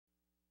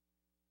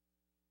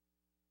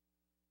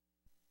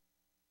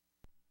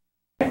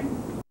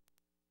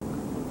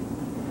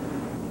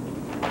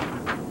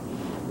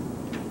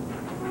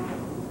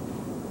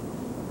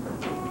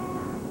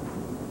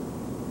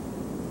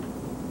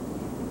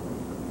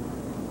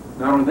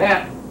Not only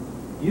that,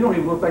 you don't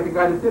even look like the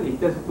guy that did it. He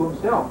does it to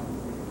himself.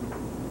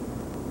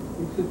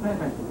 He says, man,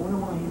 I said, wonder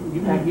why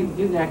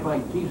you act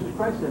like Jesus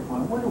Christ that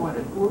one. I wonder why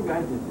that poor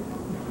guy did this.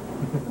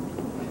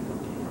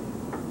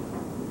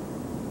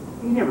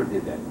 He never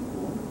did that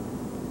before.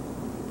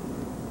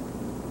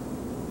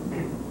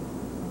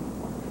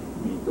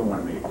 You don't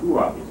want to make it too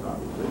obvious,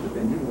 obviously, but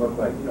then you look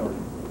like, you know,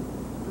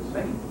 the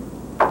same.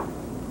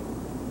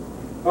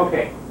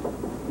 Okay.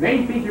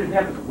 Main features and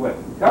emphasis splits.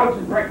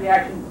 Intelligence, direct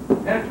reaction,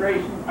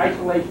 penetration,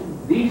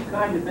 isolation, these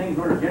kinds of things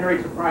in order to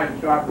generate surprise and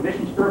shock.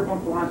 Condition,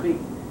 stir-funk philosophy,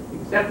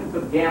 acceptance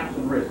of gaps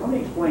and risks. Let me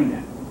explain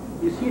that.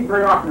 You see it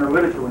very often in our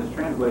literature when it's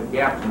translated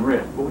gaps and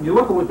risks. But when you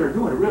look at what they're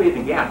doing, it really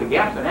isn't a gap. The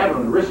gap's an avenue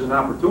and the risk is an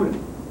opportunity.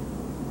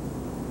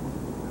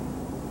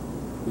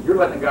 Because you're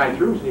letting the guy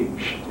through so you can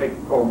take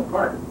the pull him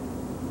apart.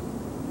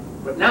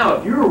 But now,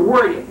 if you're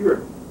worried, if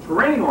you're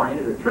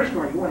terrain-oriented or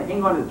attrition-oriented, you want to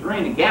hang on to the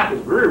terrain, the gap is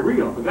very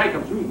real. If the guy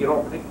comes through, you get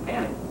all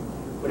panic.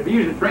 But if you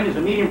use the terrain as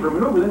a medium for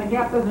maneuver, then the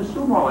gap doesn't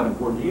assume all that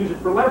importance. You use it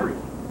for leverage.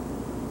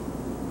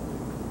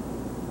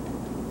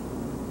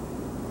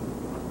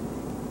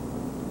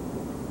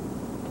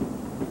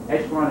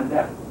 Echelon and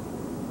depth.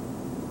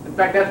 In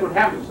fact, that's what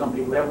happens to some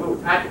people. They have a little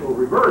tactical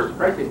reverse.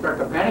 Christ, they start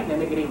to panic and they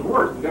make it even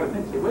worse. You got to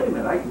think, say, wait a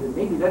minute,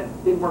 maybe that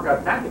didn't work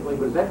out tactically,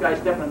 but is that guy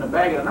stepping in the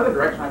bag in another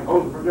direction? I can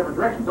hose him from a different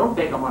direction. Don't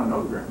take him on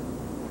another direction.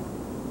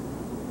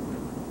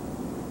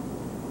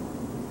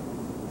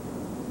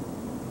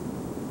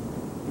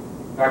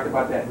 Talked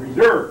about that.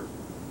 Reserves.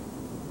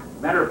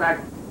 Matter of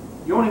fact,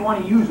 you only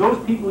want to use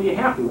those people you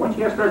have to. Once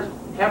you start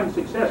having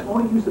success,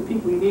 only use the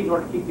people you need in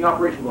order to keep the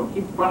operation going.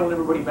 Keep funneling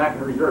everybody back in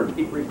the reserves.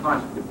 Keep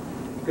reconstituting.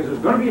 Because there's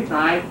going to be a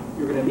time,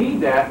 you're going to need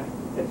that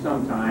at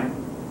some time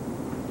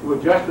to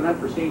adjust to an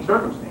unforeseen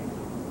circumstance.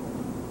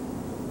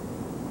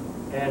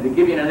 And to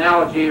give you an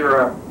analogy or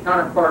a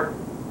counterpart,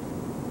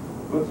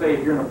 let's say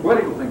if you're in a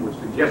political thing, which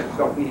suggests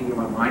itself meeting in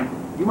my mind,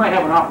 you might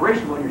have an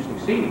operation when you're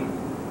succeeding.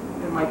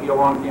 It might be a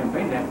long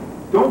campaign then.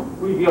 Don't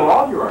reveal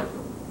all your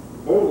arsenal.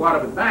 Hold a lot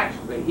of it back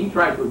so that he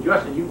tries to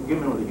adjust and you can give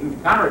him with a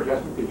huge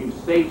counter-adjustment because you've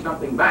saved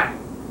something back.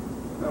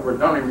 In other words,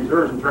 not only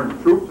reserves in terms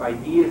of troops,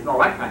 ideas, and all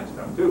that kind of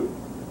stuff, too.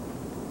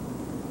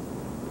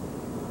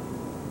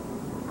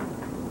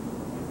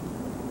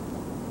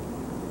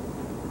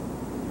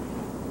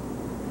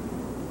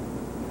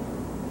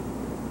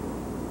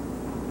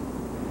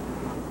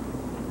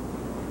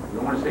 You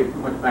don't want to save too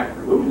much back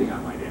for losing, I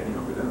might add, you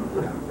know, because then it'll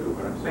go down too.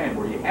 But I'm saying,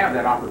 where you have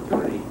that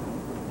opportunity,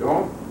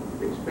 don't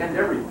expend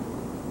everything.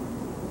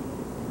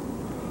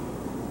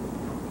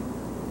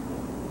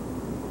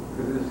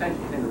 Because in a sense,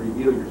 you tend to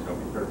reveal yourself.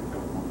 You start to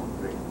become more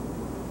big.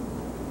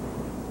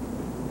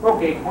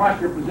 Okay,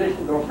 posture,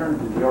 positions,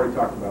 alternatives. We already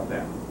talked about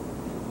that.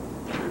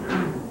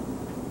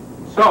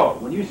 So,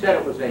 when you said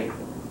it was a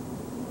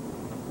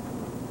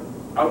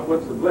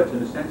outputs the blitz,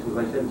 in a sense, as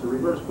I said, it's a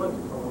reverse blitz.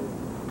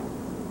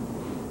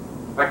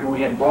 In fact, when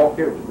we had Ball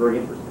here, it was very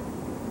interesting.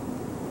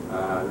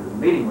 There was a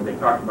meeting where they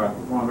talked about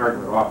the long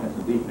argument of offense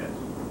and defense.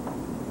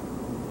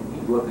 And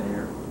he's looking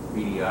here,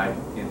 beady-eyed,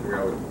 can't figure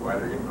out why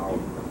they're getting all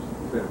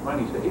instead of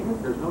money. He said, hey,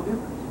 look, there's no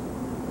difference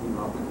between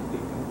offense and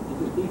defense. You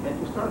just defense,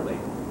 you start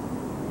late.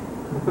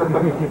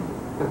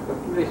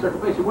 They start to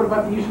play. So what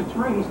about the use of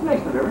terrain? He said,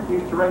 makes no difference.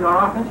 You use terrain on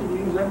offense, and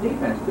you use that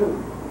defense, too.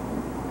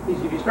 He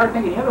said, if you start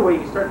thinking the other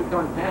way, you start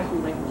becoming passive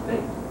and make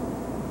mistakes.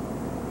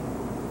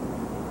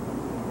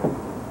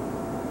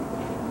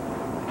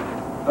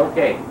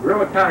 Okay,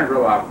 guerrilla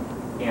counter-guerrilla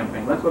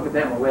campaign. Let's look at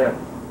that on the left.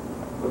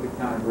 Look at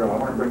counter-guerrilla. I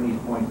want to bring these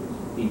points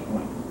as key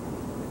points.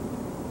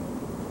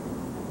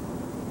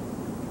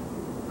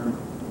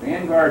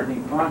 Vanguards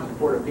need calm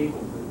support of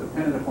people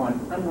dependent upon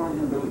unwilling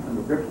inability to come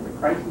to grips with the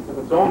crisis of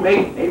its own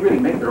making. They really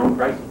make their own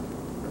crisis,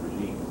 the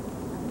regime.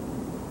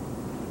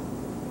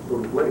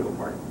 So the political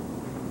party.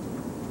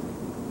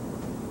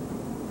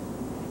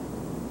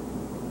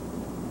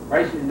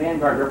 Crisis and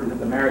vanguard represent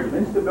the marriage of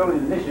instability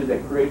and initiatives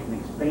that create and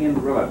expand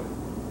guerrilla.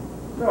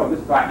 So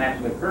this thought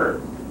naturally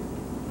occurs.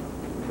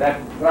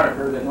 That thought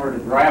occurs that in order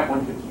to dry up,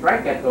 one should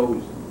strike at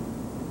those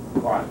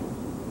causes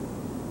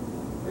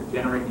that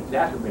generate and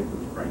exacerbate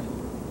those crises.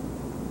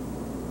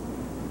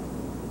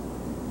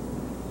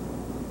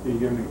 Can you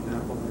give an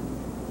example?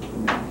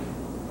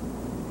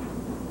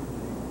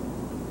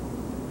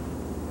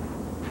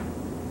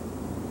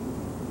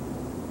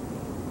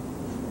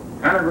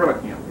 Counter-guerrilla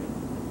campaign.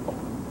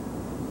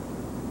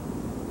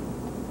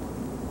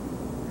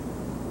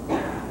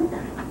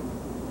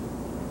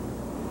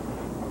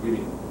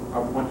 I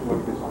want to look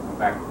at this. I'll come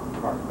back and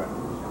talk about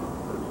this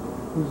first.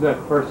 Who's that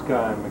first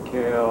guy?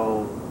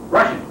 Mikhail?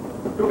 Russian.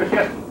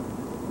 Tukhachevsky.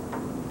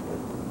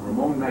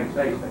 Ramon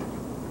Magsaysay.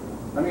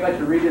 Let me let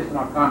you read this and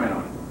I'll comment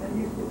on it. And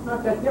it's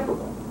not that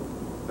difficult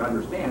to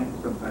understand.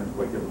 Sometimes it's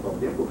quite difficult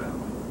to implement.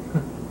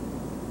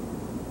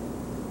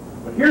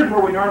 But here's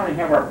where we normally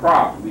have our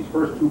props, these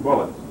first two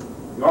bullets.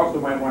 You also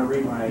might want to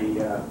read my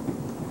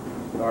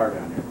star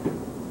down there.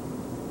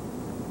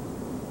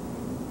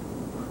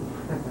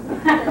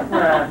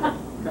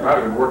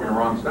 I've been working the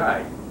wrong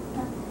side.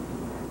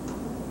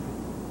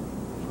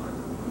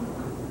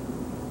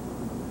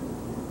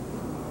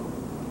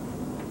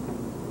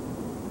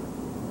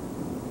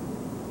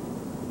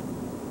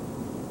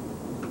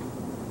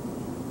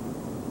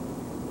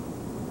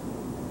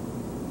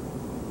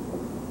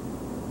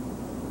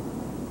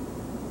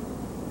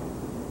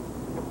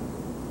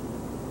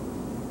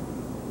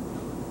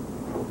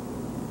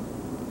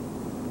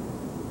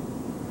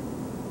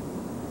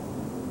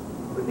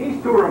 These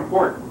two are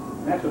important,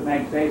 and that's what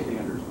Max Stacey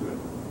understood.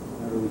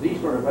 In other words, these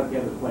sort of let the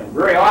others play.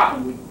 Very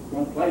often we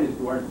don't play this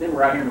to our extent.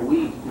 We're out here in the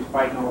weeds just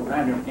fighting all the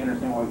time. You can't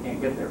understand why we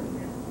can't get there from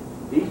here.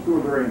 These two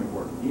are very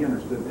important. He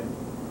understood them.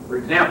 For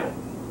example,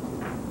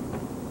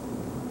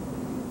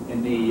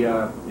 in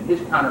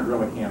his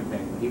counter-guerrilla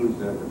campaign, when he was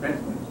a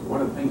defense minister,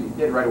 one of the things he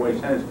did right away,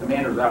 sent his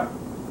commanders out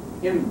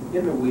in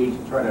the weeds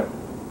to try to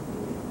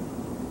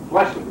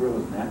flush the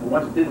guerrillas and that. And the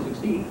ones that didn't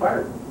succeed, he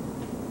fired them.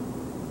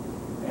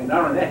 And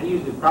not only that, he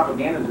used his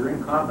propagandas are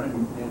incompetent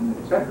and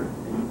et cetera.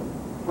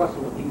 And plus,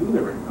 he knew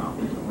they were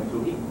incompetent in some way. So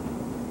he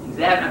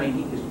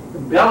just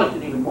embellished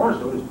it even more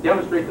so to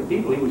demonstrate to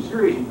people he was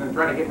serious. He was going to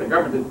try to get the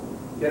government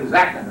to get his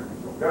act under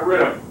control. Got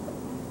rid of him.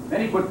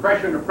 Then he put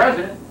pressure on the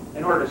president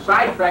in order to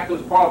sidetrack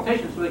those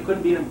politicians so they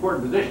couldn't be in an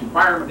important position,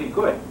 fire them if they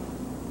could.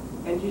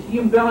 And just, he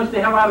embellished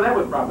the hell out of that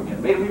with propaganda.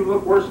 Made them even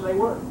look worse than they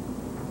were.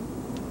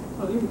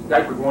 Well, these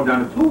guys were going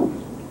down the tubes.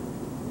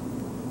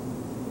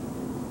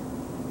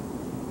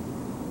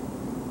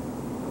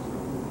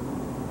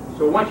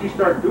 So once you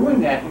start doing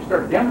that, you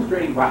start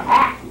demonstrating by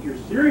acts that you're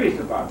serious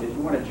about this,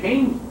 you want to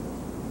change,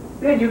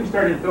 then you can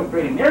start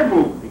infiltrating their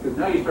movement, because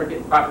now you start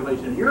getting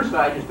population on your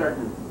side, you start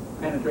to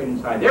penetrate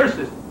inside their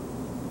system.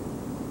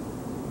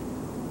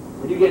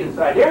 When you get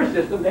inside their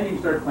system, then you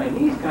start playing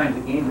these kinds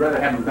of games rather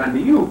than have them done to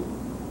you.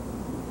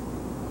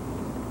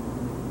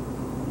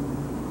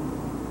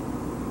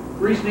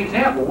 Recent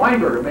example,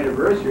 Weinberger made a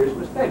very serious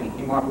mistake. He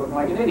came off looking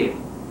like an idiot.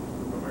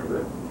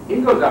 Remember that?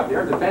 He goes up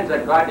there and defends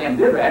that goddamn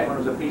Divat when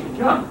it was a piece of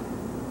junk.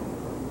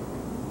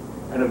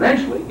 And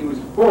eventually, he was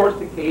forced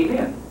to cave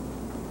in.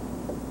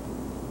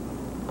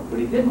 But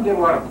he didn't get a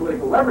lot of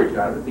political leverage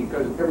out of it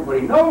because everybody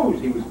knows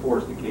he was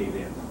forced to cave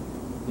in.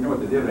 You know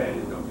what the Divat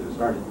is, don't you? The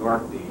Sergeant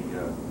York, the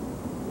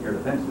air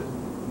defense system.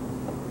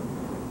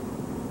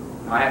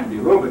 Now, I happen to be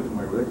a little bit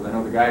familiar with it because I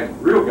know the guys,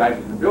 real guys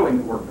in the building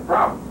that worked the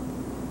problem.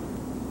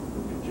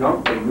 The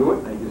junk, they knew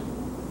it, and they just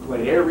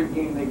played every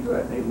game they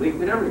could. They leaked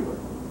it everywhere.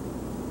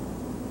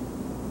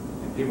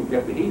 And people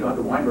kept the heat on.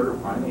 The Weinberger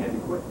finally had to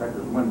quit. In fact,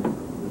 there was one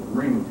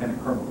Marine Lieutenant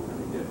Colonel who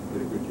really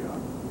did a good job.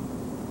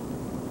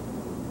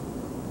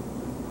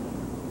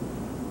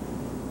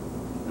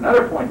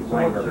 Another point to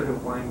What should have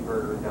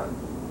Weinberger done?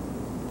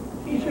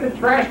 He should have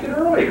trashed it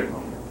earlier.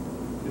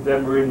 Did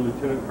that Marine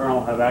Lieutenant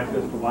Colonel have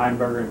access to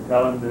Weinberger and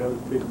tell him that it was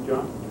a piece of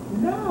junk?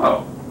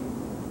 No.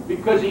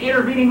 Because the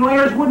intervening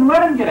layers wouldn't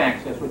let him get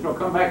access, which I'll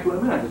come back to in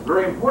a minute. It's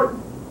very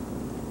important.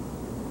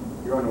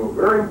 You're on to a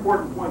very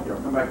important point there.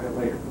 I'll come back to that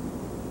later.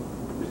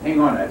 Just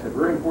hang on. That's a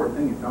very important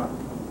thing you're talking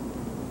about.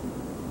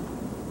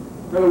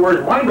 In other words,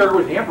 Weinberger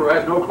was the emperor who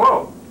has no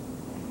clothes.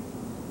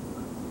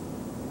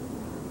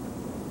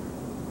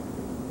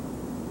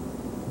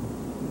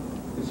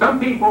 And some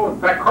people, in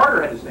fact,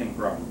 Carter had the same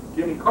problem.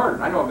 Jimmy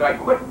Carter. I know a guy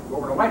quit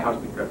over in the White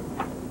House because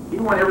he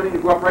wanted everything to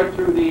go up right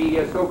through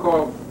the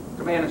so-called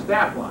command and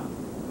staff line,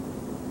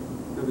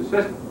 through the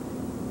system.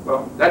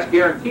 Well, that's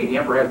guaranteed. The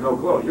emperor has no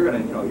clothes. You're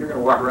gonna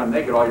walk around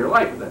naked all your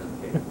life if that's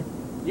the case.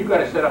 You've got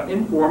to set up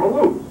informal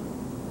loops.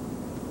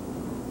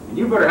 And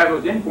you better have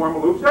those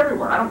informal loops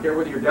everywhere. I don't care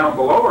whether you're down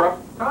below or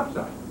up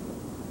topside.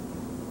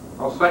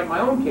 I'll cite my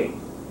own case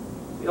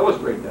to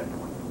illustrate that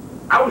point.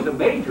 I was a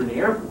major in the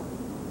Air Force,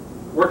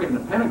 working in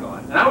the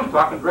Pentagon, and I was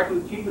talking directly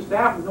to the Chief of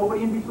Staff, and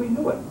nobody in between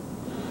knew it.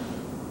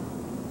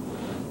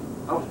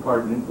 I was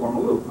part of an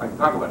informal loop. I can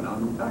talk about it now,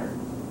 I'm retired.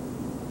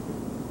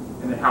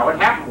 And then how it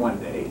happened one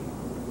day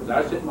was I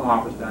was sitting in my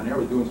office down there, I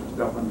was doing some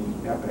stuff on the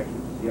FX,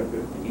 which is the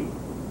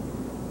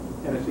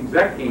F-15, and this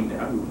exec came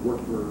down who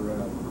worked for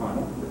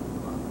McConnell.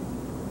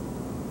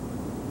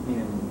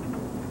 And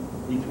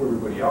he told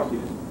everybody else, he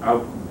was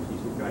out, he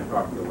said, can I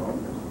talk to you alone?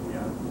 I said,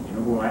 yeah. You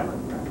know who I am?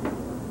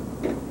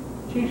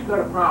 Chief's got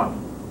a problem.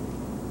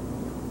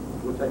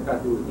 What's that got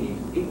to do with me?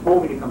 He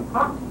told me to come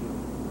talk to you.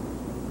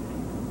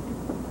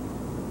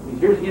 He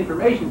said, here's the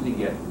information he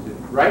gets. He said,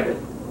 write it.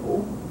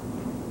 Oh.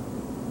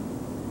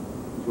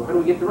 So how do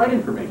we get the right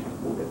information?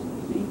 Oh, that's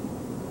easy.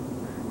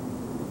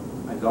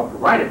 I said, I'll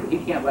provide it, but he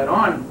can't let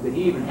on that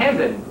he even has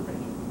that information.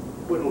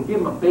 But it'll give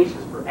him a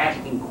basis for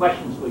asking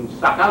questions so he can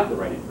suck out the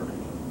right information.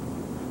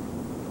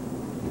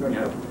 You don't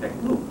have to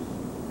protect loops.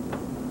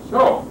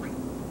 So,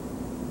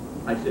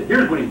 I said,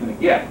 here's what he's going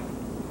to get.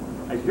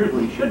 I said, here's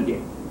what he should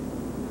get.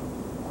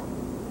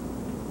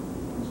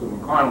 And so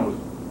McConnell was,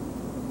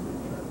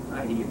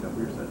 he gets up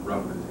here and starts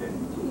rubbing his head.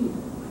 Geez,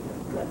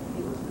 that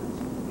feels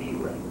to be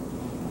right.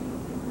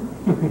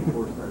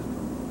 Four stars.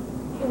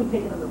 Can we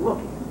take another look?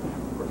 Of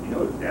course, you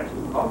know it's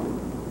absolute ugly.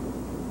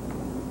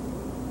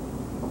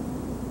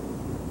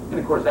 And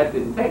of course, that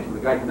didn't take. So the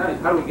guy said, now,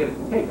 how do we get it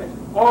to take? I said,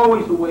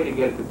 always a way to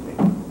get it to take.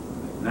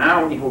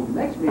 Now, when you hold the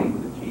next meeting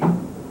with the chief,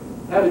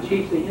 have the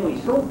chief say,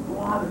 he's so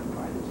bothered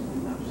by this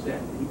and upset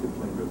that he could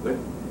play real good,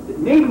 that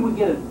maybe we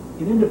get an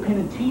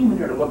independent team in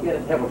there to look at it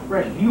and have a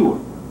fresh view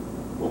of it.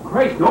 Well,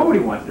 Christ, nobody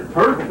wants their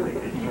turf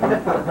invaded.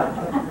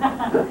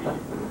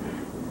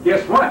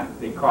 Guess what?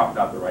 They coughed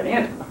out the right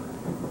answer.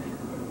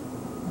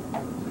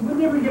 So we'll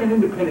never get an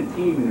independent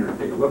team in there to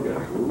take a look at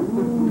it.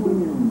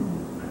 Ooh.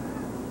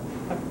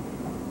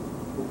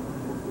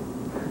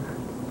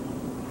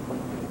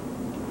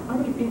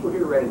 people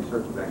here read In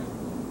Search of Excellence?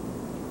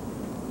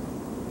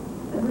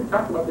 Remember we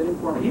talked about that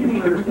informal, he didn't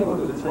even understand what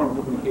those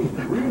informal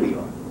communications really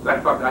are. So I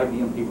talked to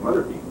IBM people,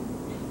 other people.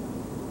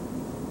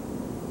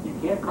 You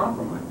can't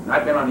compromise. And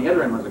I've been on the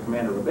other end as a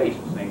commander of a base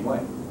the same way.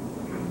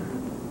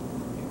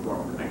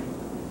 Informal connection.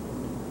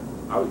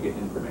 I was getting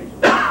information.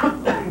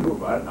 Nobody knew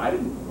about it. I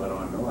didn't let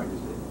on know. I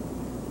just said,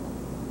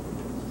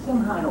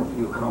 somehow I don't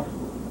feel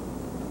comfortable.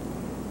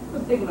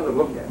 Let's take another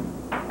look at it.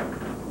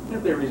 And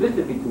if they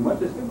resisted me too much,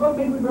 I said, well,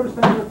 maybe we better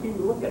send another team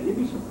to look at it. You'd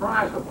be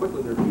surprised how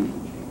quickly their views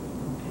would change.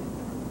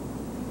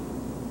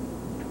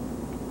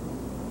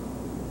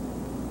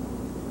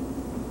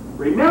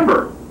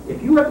 Remember,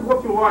 if you have to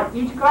go through a lot,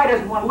 each guy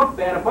doesn't want to look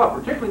bad above,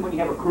 particularly when you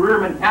have a career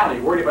mentality,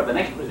 worried about the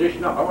next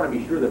position up. I want to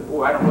be sure that,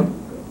 boy, I don't look,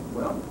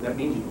 well, that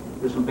means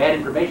there's some bad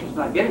information that's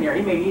not getting there.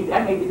 He may need,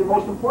 that may be the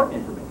most important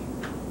information.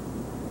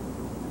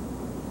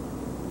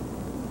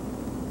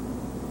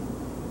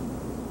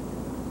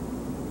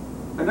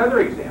 Another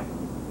example,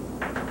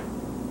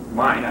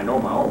 mine, I know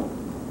my own,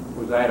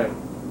 was I had a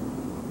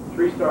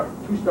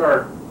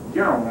two-star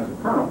general when I was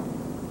a colonel.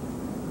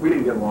 We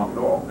didn't get along at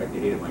all. In fact, he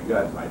hated my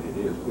guts. I did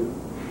his, too.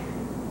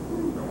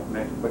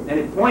 But then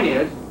the point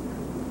is,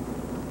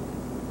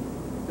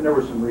 and there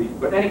were some reasons.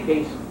 But in any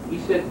case, he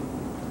said,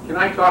 can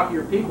I talk to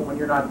your people when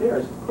you're not there?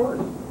 I said, of course.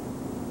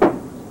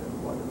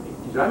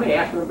 He said, I may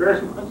ask them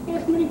embarrassing questions.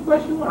 Ask me any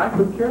question you want. I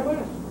couldn't care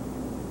less.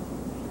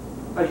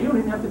 Because you don't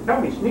even have to tell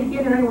me. Sneak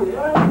in or anyway.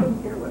 I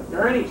couldn't care less.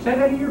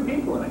 Send any of your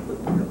people, and I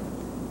couldn't care less.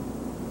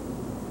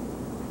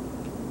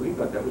 We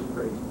thought that was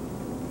crazy.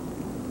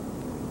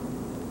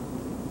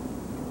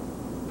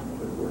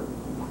 But it worked.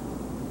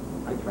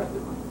 I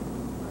trusted them.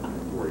 I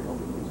didn't worry about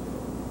the police.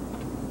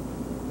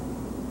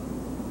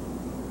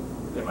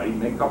 They might even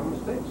make a couple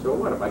mistakes. So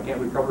what? If I can't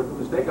recover from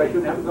the mistake, I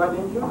shouldn't have a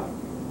goddamn job.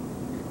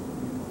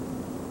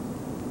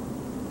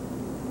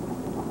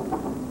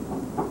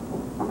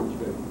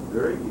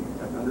 Very easy.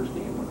 I have to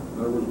understand one. In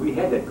other words, we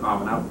had that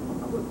common out. Of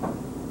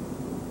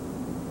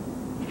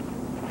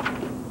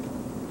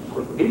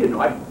course, what he didn't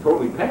know, I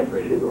totally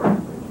penetrated his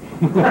organization.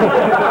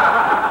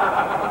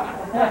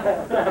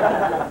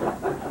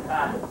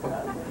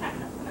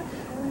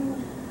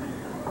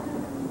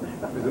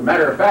 As a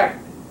matter of fact,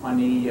 on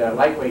the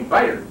lightweight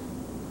fighters,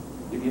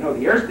 if you know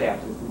the air staff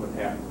system, what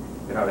happens,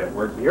 you know how that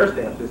works. The air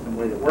staff system,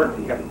 the way it works,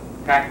 you have the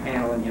TAC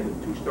panel and you have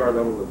the two-star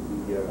level of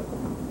the,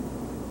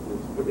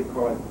 what they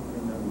call it,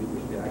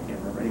 I can't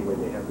remember. Anyway,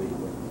 they have the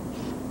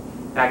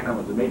TAC panel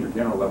is the Major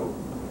General level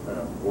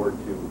board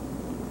to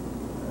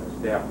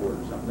staff board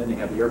or something. Then they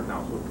have the Air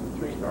Council, which is the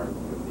three-star,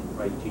 with the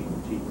vice chief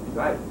and chief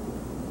presided.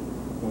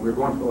 When we were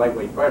going for the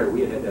lightweight fighter,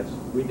 we did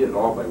it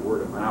all by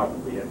word of mouth.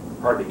 We had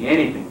hardly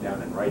anything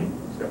down in writing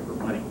except for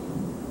money.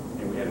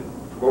 And we had it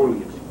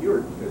totally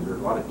obscured because there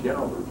were a lot of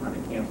generals who were trying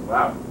to cancel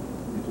out.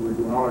 And so we were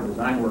doing all our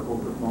design work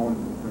over the phone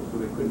so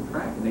they couldn't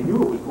track. And they knew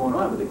what was going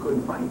on, but they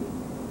couldn't find it.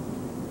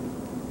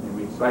 And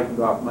we siphoned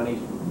off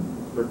monies from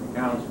certain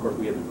accounts. Of course,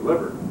 we had to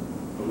deliver.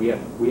 But we had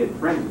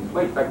trends in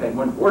place. In fact, that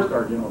one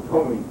four-star general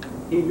told me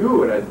he knew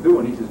what I was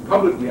doing. He says,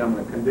 publicly, I'm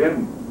going to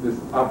condemn this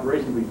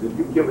operation. But he said, if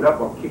you give it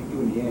up, I'll kick you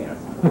in the ass.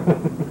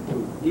 So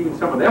even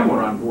some of them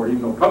were on board,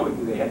 even though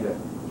publicly they had to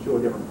show a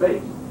different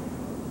face.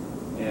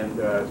 And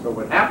so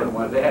what happened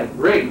was they had a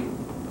rig,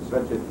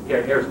 such as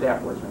air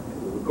staff board,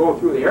 we would go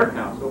through the Air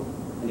Council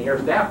and the Air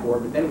Staff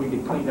Board, but then we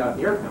get cleaned out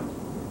the Air Council.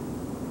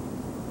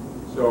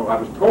 So I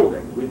was told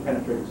that, because we'd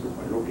penetrated the system.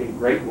 I said, okay,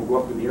 great, we'll go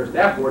up to the Air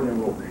Staff Board, and then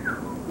we'll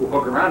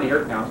hook around the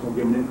Air Council and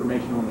give them an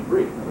information-only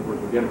brief. In other words,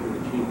 we'll get it to the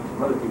chief and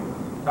some other people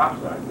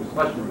topside, because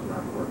Schlesinger was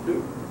around for it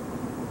too.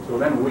 So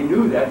then we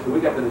knew that, so we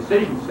got the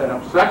decisions set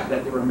up such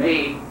that they were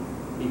made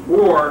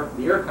before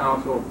the Air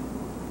Council,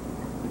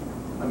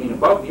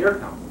 above the Air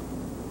Council.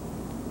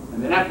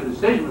 And then after the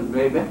decision was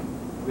made,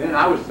 then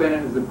I was sent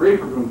in as a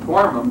briefer to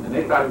inform them, and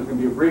they thought it was going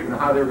to be a briefing on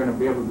how they were going to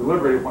be able to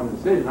deliberate upon the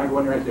decision. I go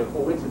in there and I say,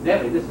 oh,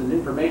 incidentally, this is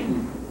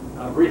information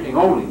briefing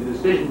only. The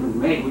decision was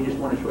made. We just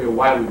want to show you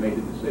why we made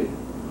the decision.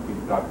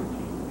 He's Dr.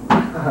 Chief.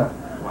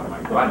 What am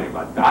I God, they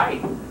about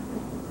died.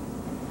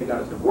 Take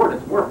out a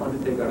subordinate. It's more fun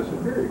to take out a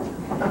superior.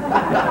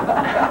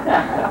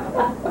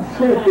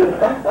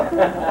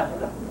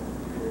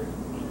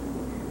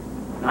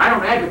 Now, I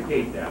don't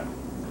advocate that.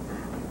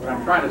 What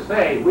I'm trying to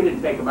say, we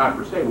didn't take them out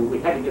per se. We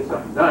had to get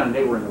something done, and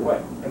they were in the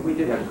way. And we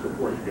did have a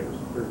support to get us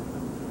superior.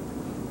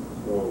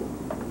 So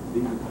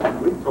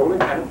we totally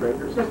penetrated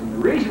their system. The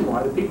reason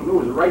why the people knew it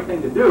was the right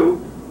thing to do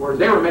was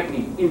they were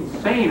making these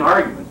insane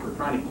arguments for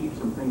trying to keep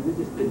some things. They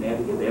just didn't have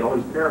to get. They had all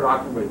these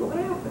paradoxes, but they go, what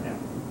happened?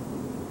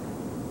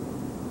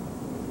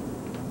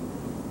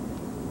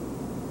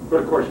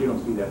 But of course, you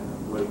don't see that in the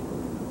political arena.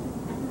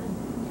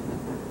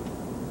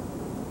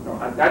 No,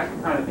 that's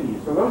the kind of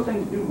thing. So those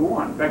things do go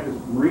on. In fact, this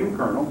Marine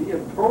Colonel, he had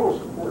total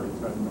support. He's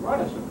got a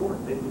lot of support.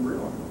 They didn't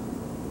realize.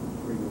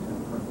 Marine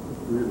Lieutenant Colonel.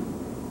 Really,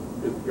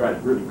 this guy's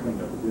really cleaned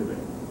up the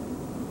division.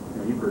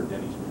 You've heard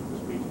Denny's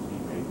speeches he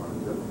made on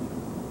his other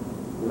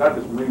things. Without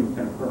this Marine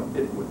Lieutenant Colonel,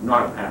 it would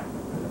not have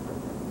happened.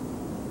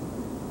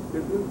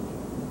 Good.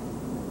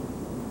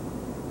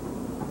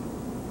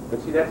 But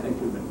see, that thing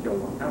could have been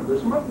killed a long time ago.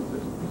 There's some other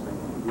systems that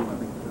do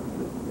nothing to them.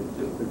 It's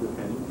just they're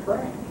defending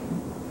trash.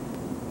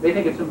 They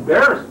think it's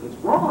embarrassing. It's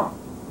wrong.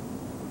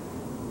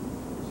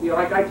 See,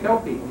 like I tell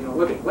people, you know,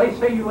 look at,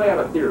 say you lay out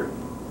a theory,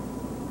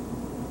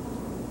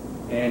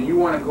 and you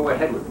want to go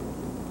ahead with it.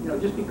 You know,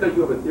 just because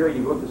you have a theory,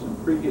 you looked at some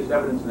previous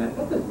evidence, and that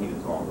doesn't mean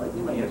it's all right.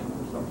 You may have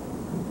something.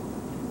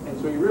 And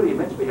so you really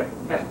eventually have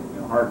to test it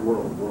in a hard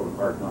world of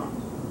hard knocks,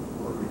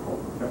 or we call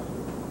it test.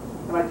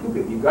 And I tell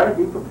people, you've got to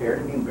be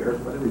prepared to be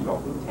embarrassed by the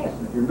results of the test.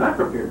 And if you're not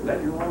prepared for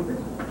that, you're wrong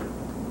business.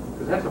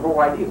 Because that's the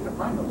whole idea, is to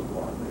find those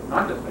flaws.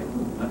 Not just like,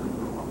 nothing's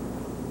wrong.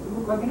 You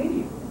look like an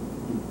idiot.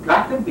 You've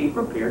got to be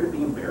prepared to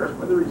be embarrassed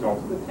by the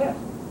results of the test,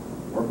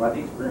 or by the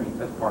experience.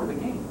 That's part of the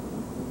game.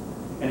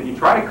 And if you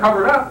try to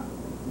cover it up,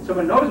 and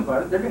someone knows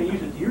about it, they're going to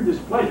use it to your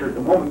displeasure at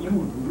the moment you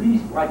would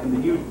least like them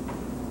to use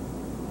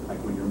it. Like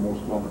when you're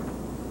most vulnerable.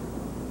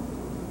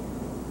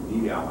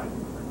 Like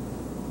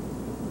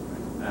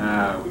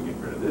now we get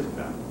rid of this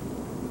guy.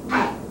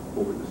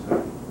 Over the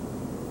side.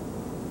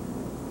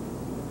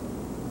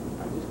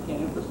 I just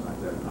can't emphasize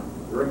that enough.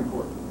 Very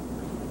important.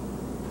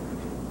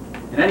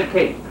 In any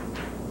case,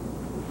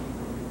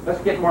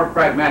 let's get more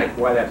pragmatic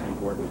why that's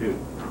important too.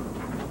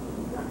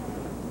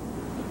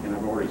 And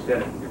I've already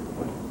said it in different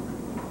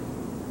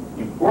ways.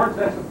 The importance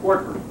of that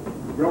support for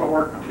guerrilla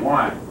work on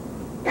why.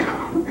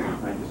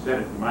 I just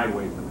said it in my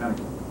way, the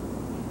Pentagon.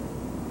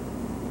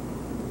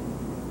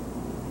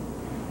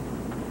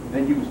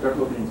 Then you can start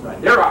looking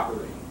inside their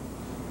operation.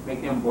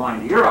 Make them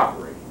blind to your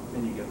operation.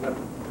 Then you get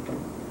leverage.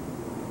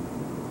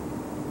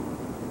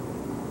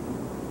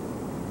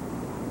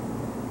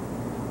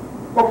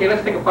 Okay,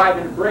 let's take a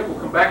 5-minute break. We'll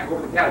come back and go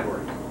over the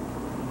categories.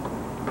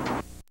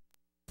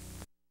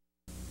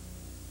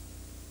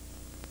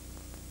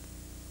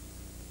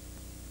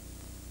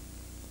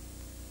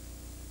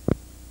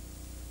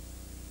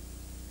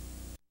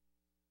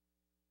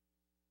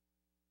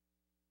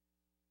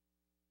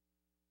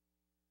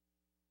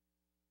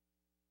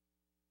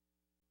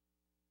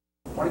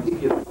 I want to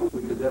give you a clue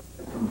because that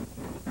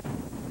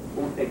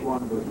won't take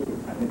long to go through it.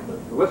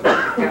 So let's look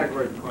at the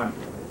categories of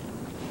conflict.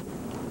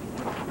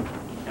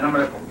 And I'm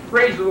going to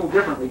phrase it a little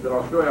differently, but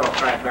I'll show you I'll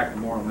tie it back to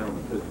moral, mental,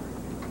 and physical.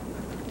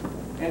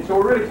 And so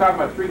we're really talking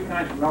about 3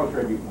 kinds from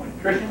military viewpoint: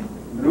 attrition,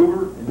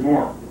 maneuver, and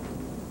moral.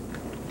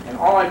 And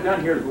all I've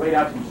done here is laid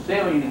out some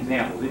salient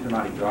examples. These are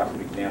not exhaustive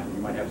examples.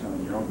 You might have some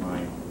in your own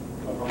mind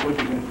of what you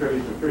can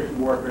attribute to attrition,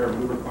 warfare,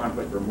 maneuver,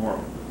 conflict, or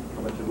moral.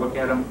 I'll let you look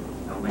at them,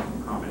 and I'll make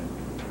some comments.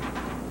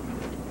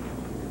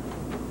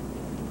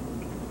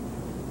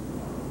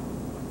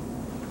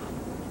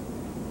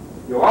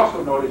 You'll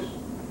also notice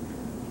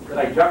that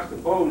I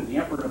juxtapose the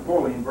Emperor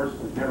Napoleon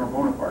versus General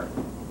Bonaparte.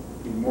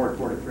 He's more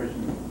toward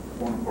attrition,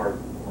 Bonaparte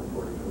more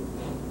toward attrition.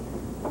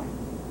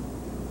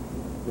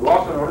 You'll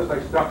also notice I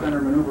stuffed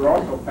under maneuver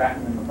also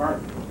Patton and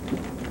MacArthur.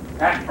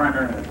 Patton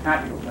primarily in the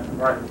tactical sense,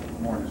 MacArthur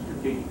more in the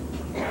strategic.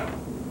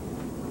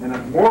 And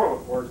on moral,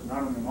 of course,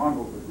 not only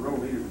Mongols, but real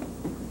leaders.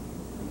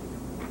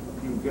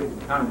 A few good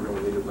counter-real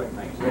leaders like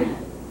Knight Sage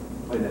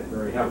play that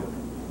very heavily.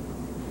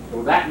 So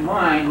with that in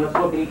mind, let's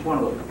look at each one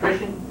of those: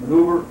 attrition,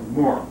 maneuver, and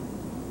moral.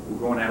 We'll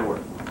go in that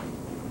order.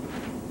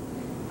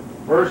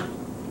 First,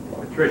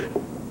 attrition.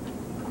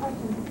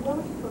 Question, what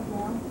would you put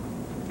moral?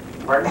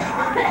 Pardon?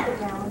 What would you put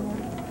moral in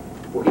there?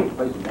 Well, he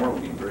plays the moral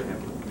game very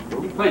heavily.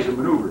 Well, he plays the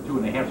maneuver too,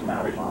 and they have some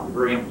attrition. They're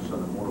very emphasis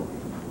on the moral game.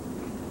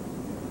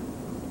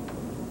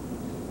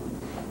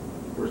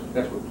 First,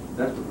 that's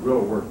what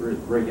guerrilla work there is,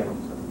 great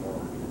emphasis on the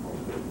moral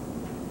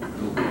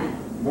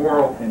game.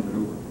 Moral and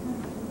maneuver.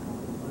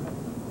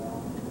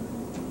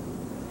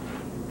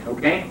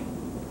 Okay?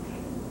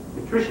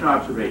 Attrition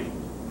observations.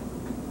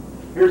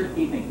 Here's the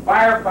key thing.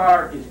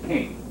 Firepower is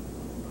king.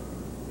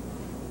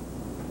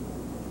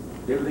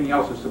 Everything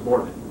else is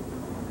subordinate.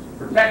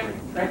 Protection.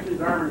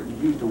 Trenches, armor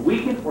is used to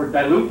weaken or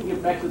dilute the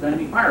effects of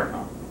enemy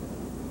firepower.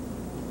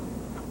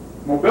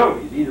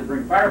 Mobility is either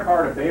bring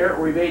firepower to bear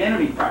or evade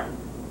enemy fire.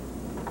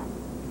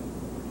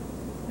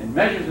 And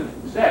measures of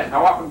success.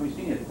 How often have we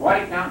seen it?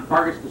 Body count and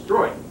targets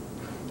destroyed.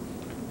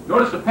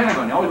 Notice the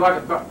Pentagon. You always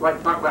like to talk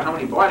about how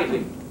many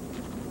bodies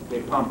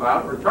they pump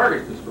out or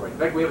targets destroyed. In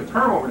fact, we have a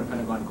term over in the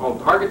Pentagon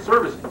called target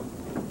servicing.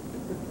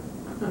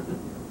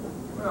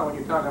 Well, when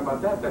you're talking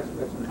about that, that's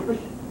an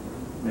attrition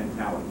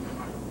mentality.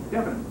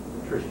 Definite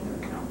attrition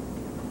mentality.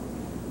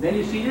 Then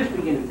you see this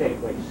begin to take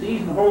place. Seize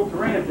and hold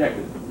terrain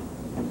objectives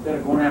instead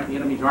of going after the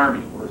enemy's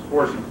army or his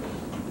forces.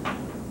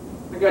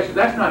 The guy says,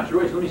 that's not true.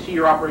 I said, let me see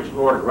your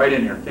operational order right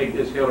in there. Take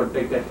this hill or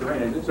take that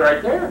terrain. I said, it's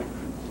right there.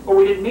 Oh,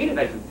 we didn't need it.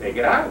 I said, take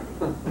it out.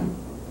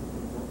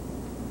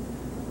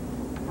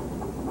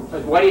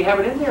 Says, why do you have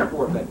it in there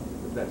for if that's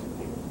the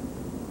case?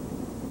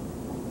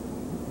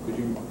 Because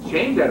you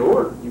change that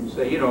order. You can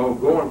say, you know,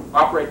 go and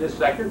operate this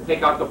sector,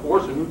 take out the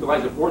force and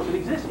neutralize the force that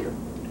exists here.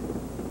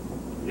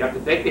 You have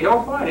to take the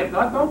hill, fine. If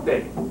not, don't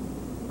take it.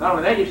 Not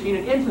only that, you've seen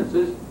in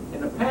instances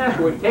in the past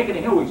where we've taken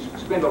a hill, we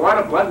spend a lot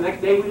of blood, the next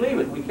day we leave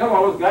it. We kill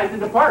all those guys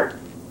and depart.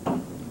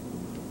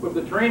 But if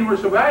the terrain were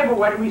so valuable,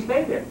 why did we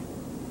stay there?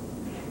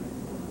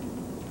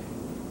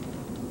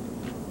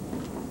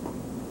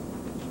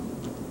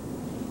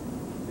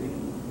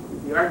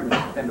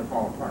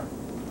 fall apart.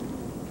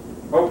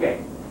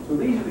 Okay, so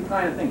these are the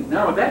kind of things.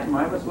 Now with that in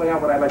mind, let's lay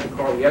out what I like to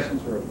call the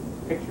essence or a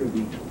picture of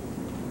the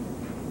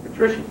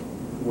patrician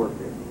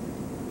warfare.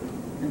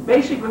 And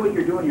basically what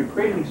you're doing, you're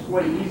creating these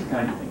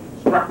kind of things.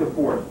 Destructive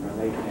force, and I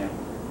lay example.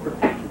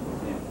 Protection, for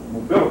example.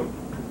 Mobility.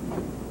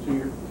 So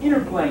you're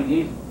interplaying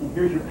these, and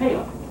here's your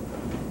payoff.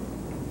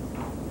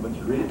 Once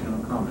you read it, and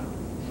I'll comment on it.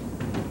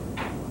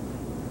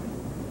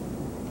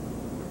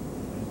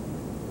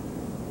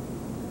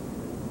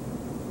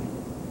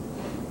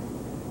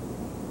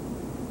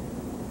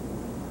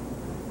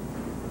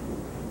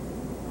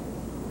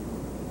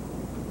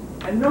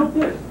 And note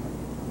this.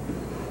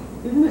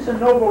 Isn't this a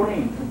noble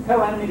aim?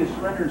 Compel enemy to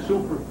surrender and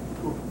sue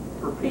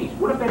for peace.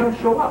 What if they don't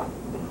show up?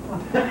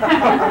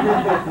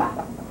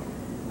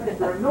 That's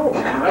very noble.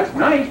 Now, that's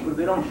nice, but if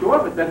they don't show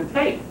up, it doesn't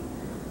take.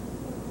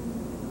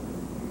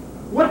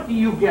 What do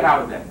you get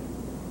out of that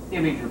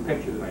image or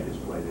picture that I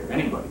display there?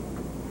 Anybody?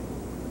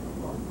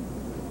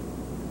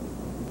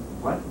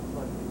 What?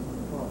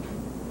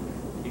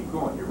 Keep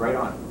going. You're right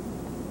on.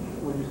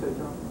 What'd you say,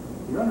 John?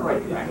 You're on the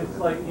right track. It's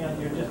like, you know,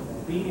 you're just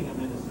beating them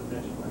into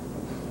submission.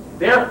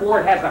 Therefore,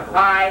 it has a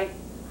high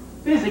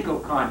physical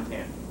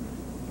content.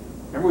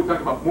 Remember we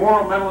talked about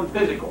moral, mental, and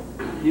physical.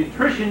 The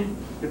attrition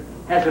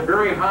has a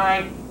very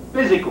high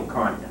physical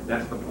content.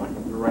 That's the point.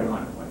 You're right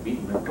on it. Like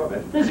beating them in the club,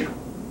 that's physical.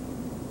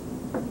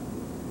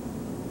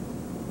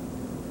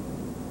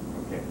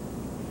 Okay.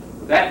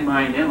 With that in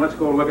mind, then, let's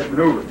go look at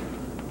maneuver.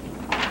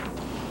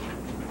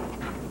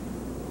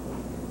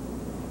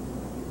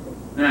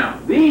 Now,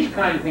 these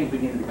kind of things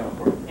begin to become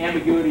important.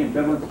 Ambiguity,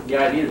 ambivalence, the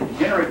idea is to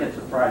generate that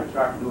surprise, you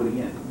start to do it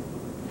again.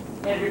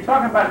 And if you're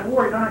talking about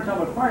war, you're not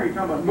talking about fire, you're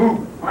talking about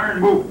movement. Fire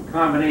and movement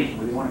combination,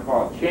 whether you want to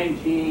call it Cheng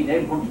Chi,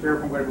 Nebenpunkt,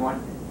 Spearpunkt, whatever you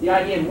want. The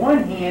idea in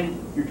one hand,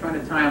 you're trying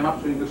to tie them up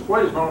so you can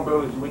exploit his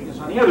vulnerabilities and weakness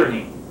on the other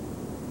hand.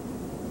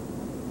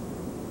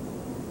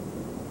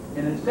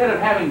 And instead of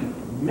having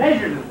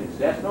measures of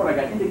success, note I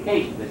got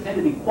indications that tend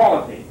to be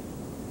qualitative.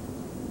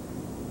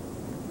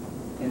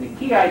 And the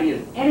key idea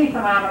is any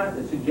phenomena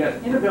that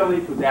suggests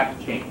inability to adapt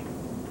to change.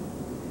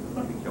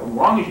 As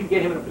long as you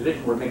get him in a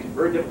position where it makes it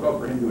very difficult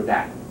for him to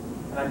adapt.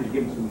 And I'm just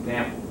giving some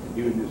examples.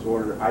 Confusion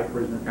disorder, high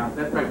prisoner count.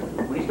 That's right.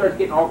 When he starts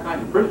getting all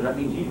kinds of prisoners, that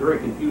means he's very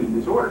confused and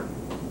disordered.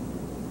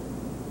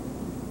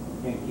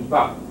 Can't keep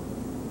up.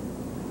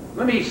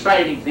 Let me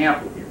cite an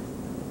example here.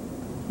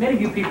 Many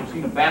of you people have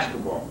seen a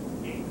basketball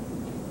game.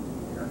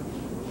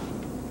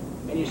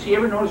 And you see,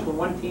 ever notice when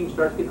one team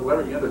starts getting the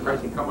leverage, the other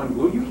tries to come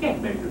unglued? You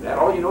can't measure that.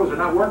 All you know is they're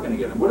not working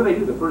together. What do they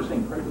do? The first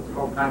thing, first, it's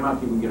called timeout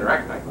so you can get our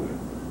act back together.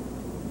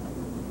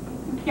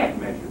 You can't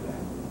measure that.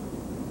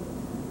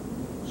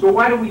 So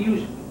why do we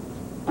use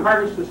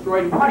targets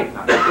destroyed and body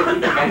count? Because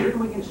we can measure it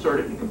and we can insert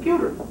it in the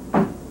computer.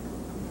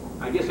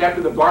 I guess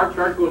after the bar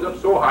chart goes up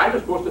so high, they're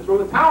supposed to throw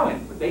the towel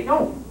in, but they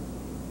don't.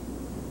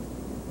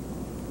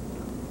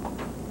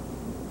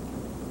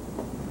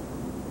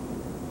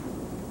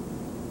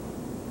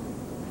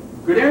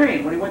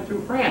 Guderian, when he went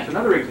through France,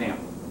 another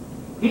example.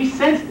 He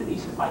sensed it. He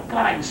said, my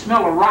God, I can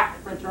smell a rot in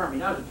the French army.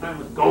 Now's the time,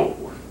 let's go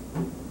for it.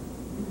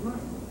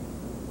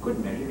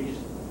 Couldn't measure it. He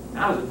just,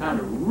 now's the time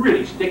to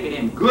really stick it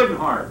in good and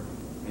hard.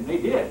 And they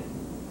did.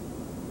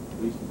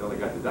 At least until they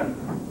got to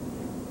Dunkirk.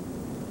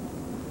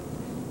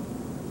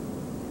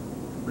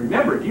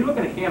 Remember, if you look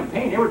at a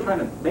campaign, they were trying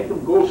to make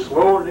them go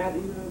slower than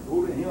that.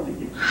 Go to hell, they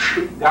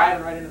keep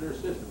diving right into their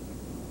system.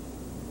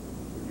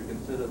 Would you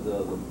consider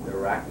the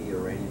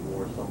Iraqi-Iranian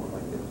war somewhat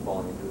like this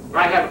falling into this?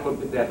 I haven't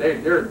looked at that.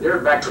 They're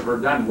back to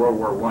Verdun, World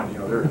War I. You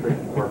know, they're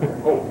attrition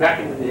warfare. Oh, back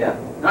into the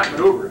not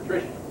maneuver,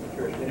 attrition.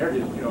 And they're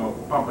just, you know,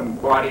 pumping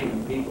bodies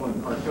and people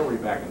and artillery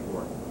back and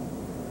forth.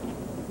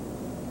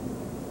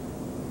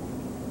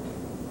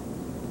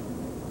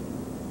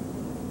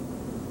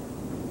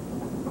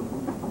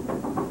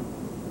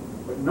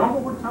 But know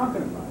what we're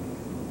talking about.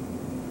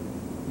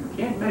 You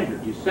can't measure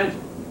it, you sense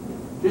it.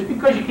 Just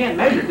because you can't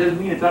measure it doesn't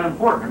mean it's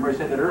unimportant. Remember I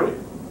said that earlier.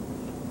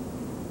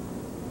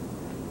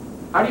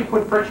 How do you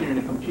put friction in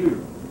a computer?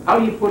 How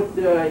do you put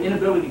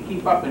inability to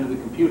keep up into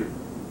the computer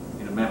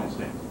in a mental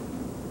sense?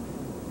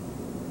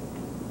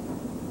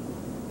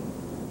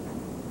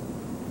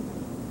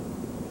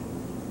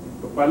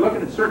 But by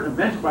looking at certain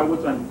events, by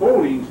what's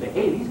unfolding, you say,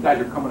 hey, these guys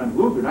are coming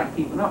unglued, they're not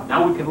keeping up.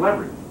 Now we can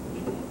leverage.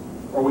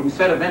 Or we can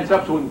set events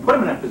up so we can put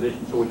them in that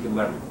position so we can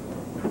leverage.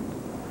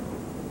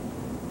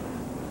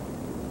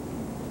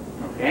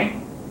 Okay?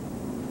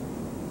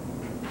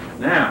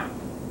 Now,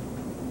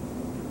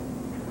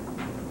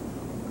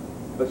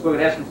 let's look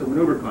at essence of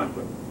maneuver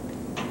conflict.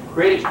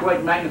 Create, exploit,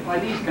 and magnify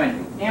these kinds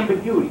of things.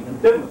 Ambiguity,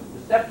 ambivalence,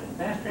 deception,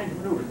 fast transit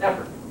maneuvers,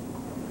 effort.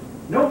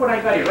 Note what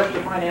I got here. Let's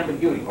define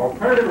ambiguity.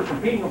 Alternative or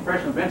competing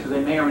impression of events as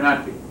they may or may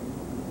not be.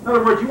 In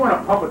other words, you want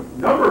to pump a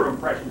number of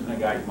impressions in a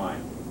guy's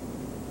mind.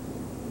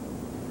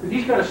 Because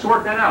he's got to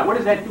sort that out. What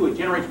does that do? It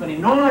generates many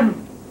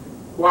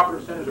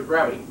non-cooperative centers of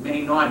gravity,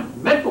 many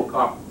non-mental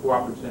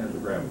cooperative centers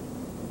of gravity.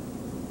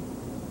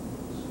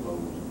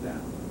 Slows it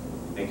down.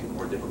 Makes it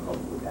more difficult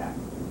to adapt.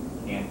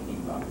 Can't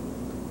keep up.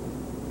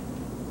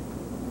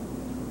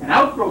 An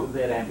outgrowth of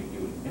that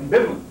ambiguity,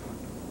 ambivalence.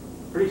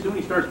 Pretty soon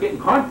he starts getting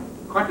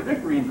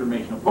contradictory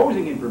information,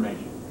 opposing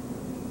information.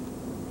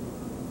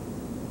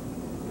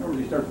 In other words,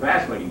 he starts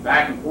vacillating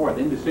back and forth,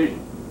 indecision.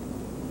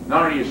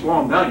 Not only do you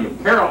slow him down, you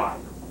paralyze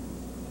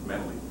him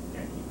mentally.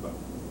 Can't keep up.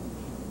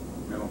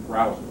 Mental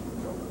paralysis.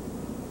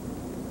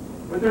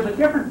 But there's a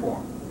different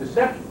form.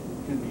 Deception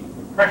can be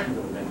impressions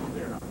of events as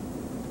they are not.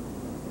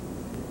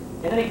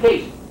 In any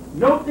case,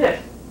 note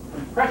this.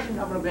 Impression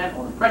of an event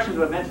or impressions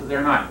of events as they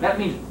are not. That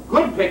means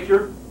good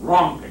picture,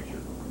 wrong picture.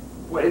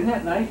 What, isn't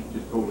that nice?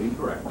 Just totally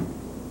incorrect.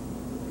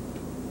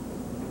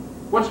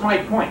 What's my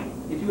point?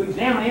 If you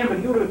examine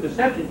ambiguity of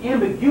deception,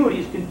 ambiguity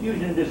is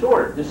confusion and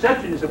disorder.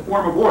 Deception is a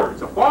form of order.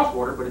 It's a false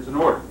order, but it's an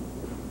order.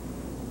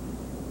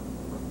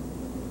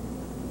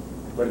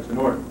 But it's an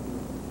order.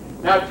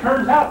 Now, it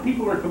turns out,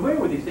 people are familiar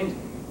with these things,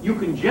 you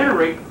can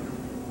generate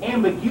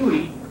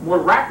ambiguity more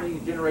rapidly than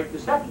you generate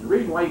deception. The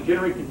reason why you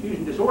generate confusion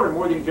and disorder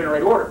more than you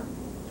generate order.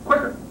 It's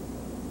quicker.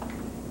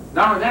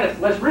 Not only that, it's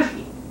less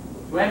risky.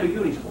 So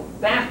ambiguity is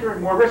faster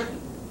and more risky.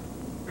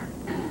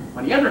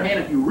 On the other hand,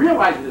 if you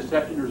realize a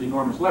deception, there's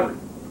enormous leverage.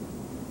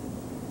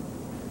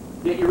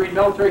 Yet you read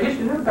military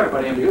history, they never talk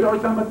about ambiguity, they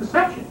always talk about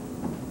deception.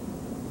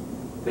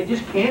 They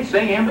just can't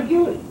say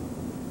ambiguity.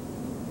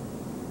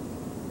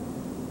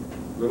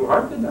 Little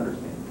Hart didn't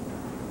understand.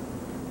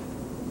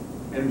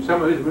 And in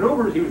some of his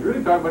maneuvers, he was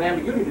really talking about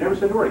ambiguity. He never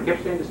said the word. He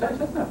kept saying deception.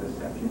 That's not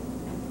deception.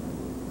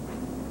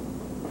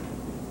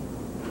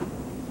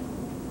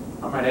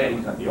 I might add,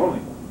 he's not the only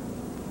one.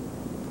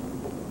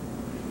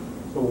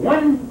 So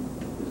one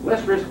is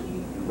less risky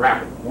and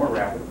rapid, more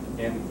rapid,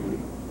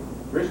 ambiguity.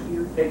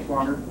 Riskier, takes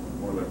longer,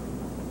 more liberal.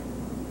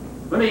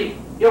 Let me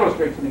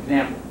illustrate some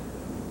examples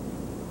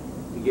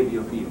to give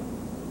you a feel.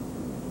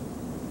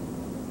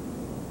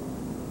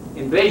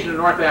 Invasion of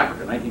North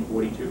Africa,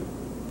 1942.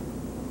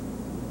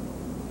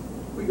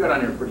 We got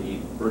on there pretty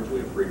easy,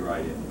 virtually a free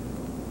ride in.